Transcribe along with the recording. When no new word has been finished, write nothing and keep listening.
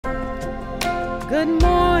Good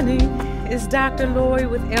morning, it's Dr. Lori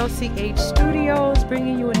with LCH Studios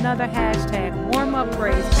bringing you another hashtag warm-up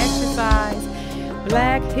praise exercise,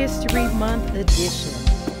 Black History Month edition.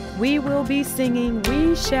 We will be singing,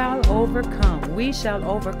 we shall overcome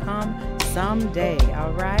someday,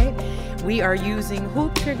 all right? We are using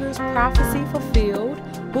Hoop Triggers Prophecy Fulfilled,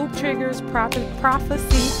 Hoop Triggers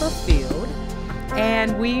Prophecy Fulfilled,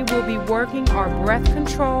 and we will be working our breath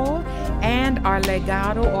control and our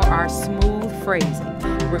legato or our smooth phrasing.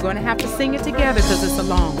 We're going to have to sing it together because it's a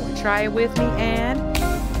long one. Try it with me, and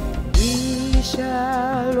we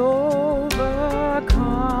shall overcome.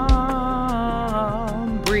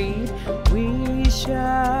 Breathe. We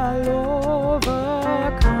shall overcome.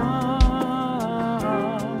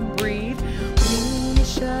 Breathe. We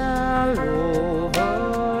shall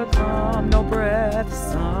overcome. No breath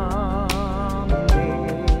someday.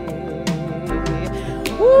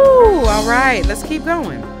 Woo! All right, let's keep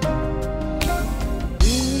going.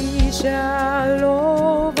 We shall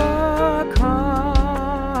overcome.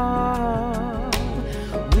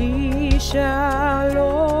 We shall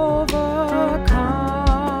overcome.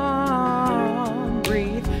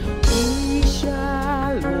 Breathe. We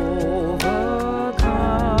shall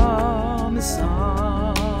overcome someday.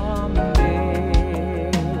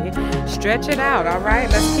 Stretch it out, all right?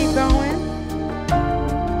 Let's keep going.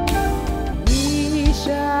 We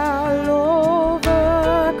shall overcome.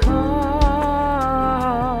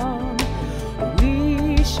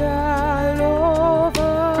 We shall overcome.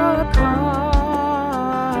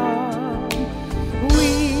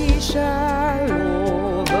 We shall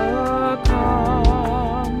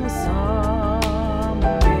overcome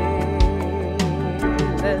someday.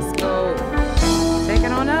 Let's go. Take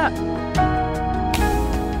it on up.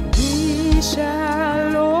 We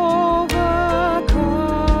shall overcome.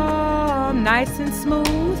 Nice and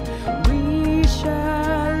smooth. We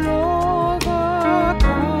shall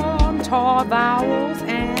overcome. Tall vowels,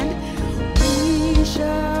 and we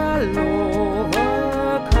shall overcome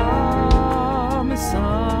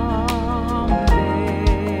someday.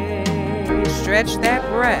 Stretch that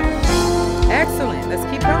breath. Excellent. Let's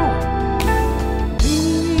keep going.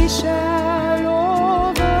 We shall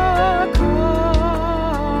overcome.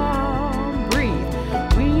 Breathe.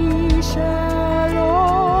 We shall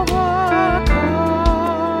overcome.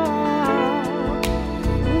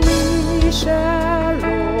 We shall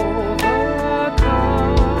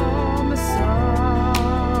overcome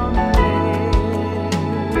someday.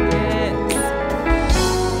 Yes.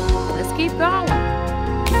 Let's keep going.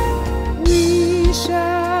 We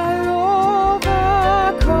shall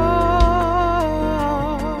overcome.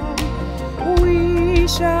 We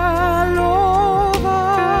shall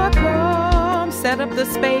overcome. Set up the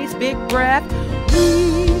space, big breath.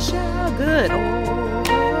 We shall, good.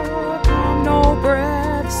 Overcome, no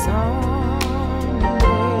breath someday.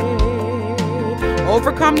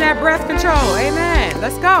 Overcome that breath control. Amen.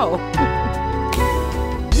 Let's go.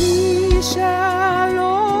 We shall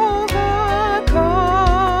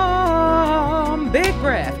overcome. Big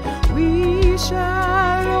breath. We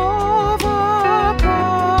shall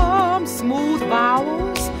overcome. Smooth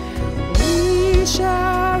vowels. We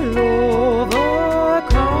shall overcome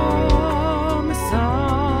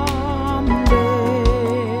someday.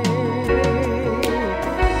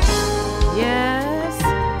 Yes.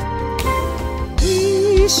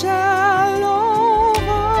 We shall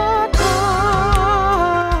overcome.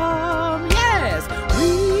 Yes.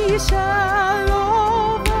 We shall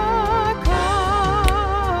overcome.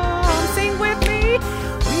 Sing with me.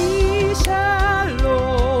 We shall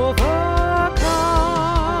overcome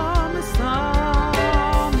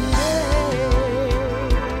someday.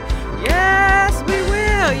 Yes, we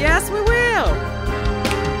will. Yes, we will.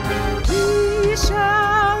 We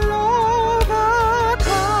shall overcome.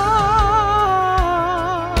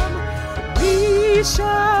 We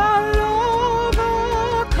shall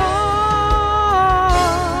overcome.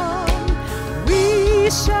 We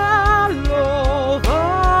shall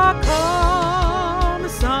overcome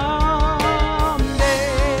someday.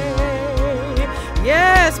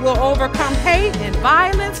 Yes, we'll overcome hate and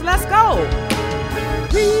violence. Let's go.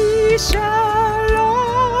 We shall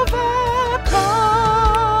overcome.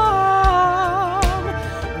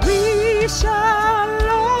 We shall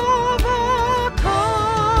overcome.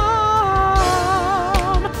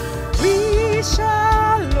 We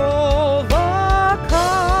shall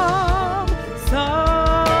overcome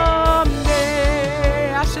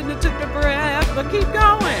someday. I shouldn't have took the breath, but keep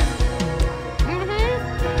going.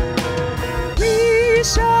 We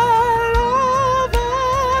shall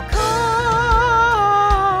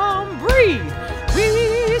overcome. Breathe.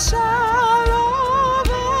 We shall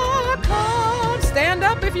overcome. Stand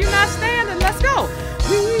up if you you're not standing, let's go.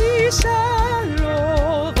 We shall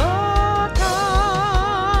overcome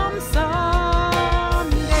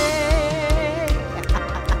someday.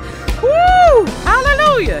 Woo!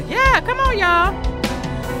 Hallelujah. Yeah, come on, y'all.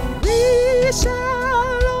 We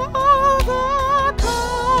shall overcome.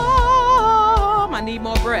 I need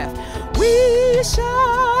more breath. We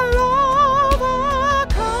shall overcome.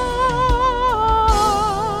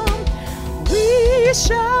 We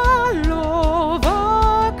shall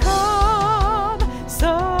overcome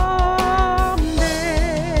someday.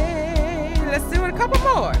 Let's do it a couple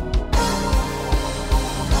more.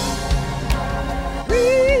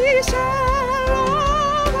 We shall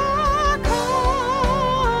overcome.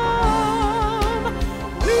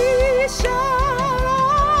 We shall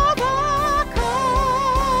overcome.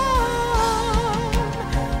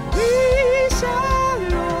 We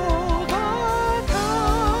shall overcome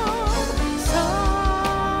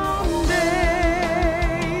someday.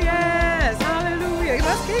 Yes, hallelujah.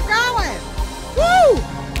 Let's keep going. Woo!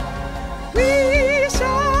 We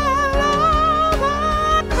shall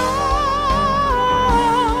overcome.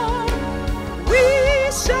 We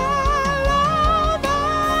shall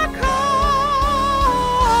overcome.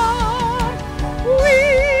 We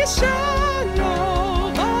shall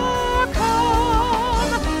overcome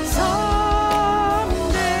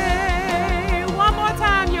someday. One more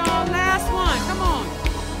time, y'all. Last one. Come on.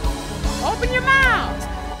 Open your mouths.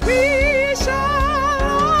 We shall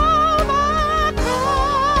overcome.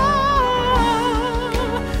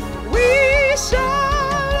 We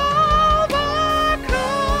shall overcome.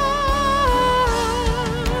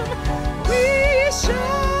 We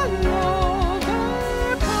shall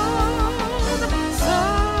overcome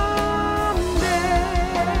someday.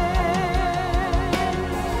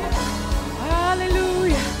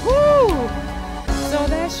 Hallelujah. Woo! So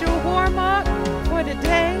that's your warm up for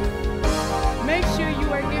today. Make sure you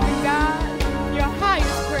are giving God your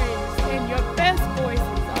highest praise and your best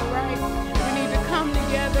voices, all right? We need to come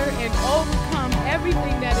together and overcome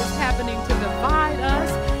everything that is happening to divide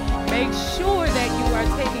us. Make sure that you are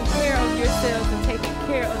taking care of yourselves and taking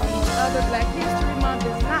care of each other. Black History Month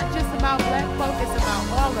is not just about black folk, it's about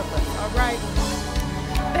all of us, all right?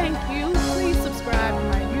 Thank you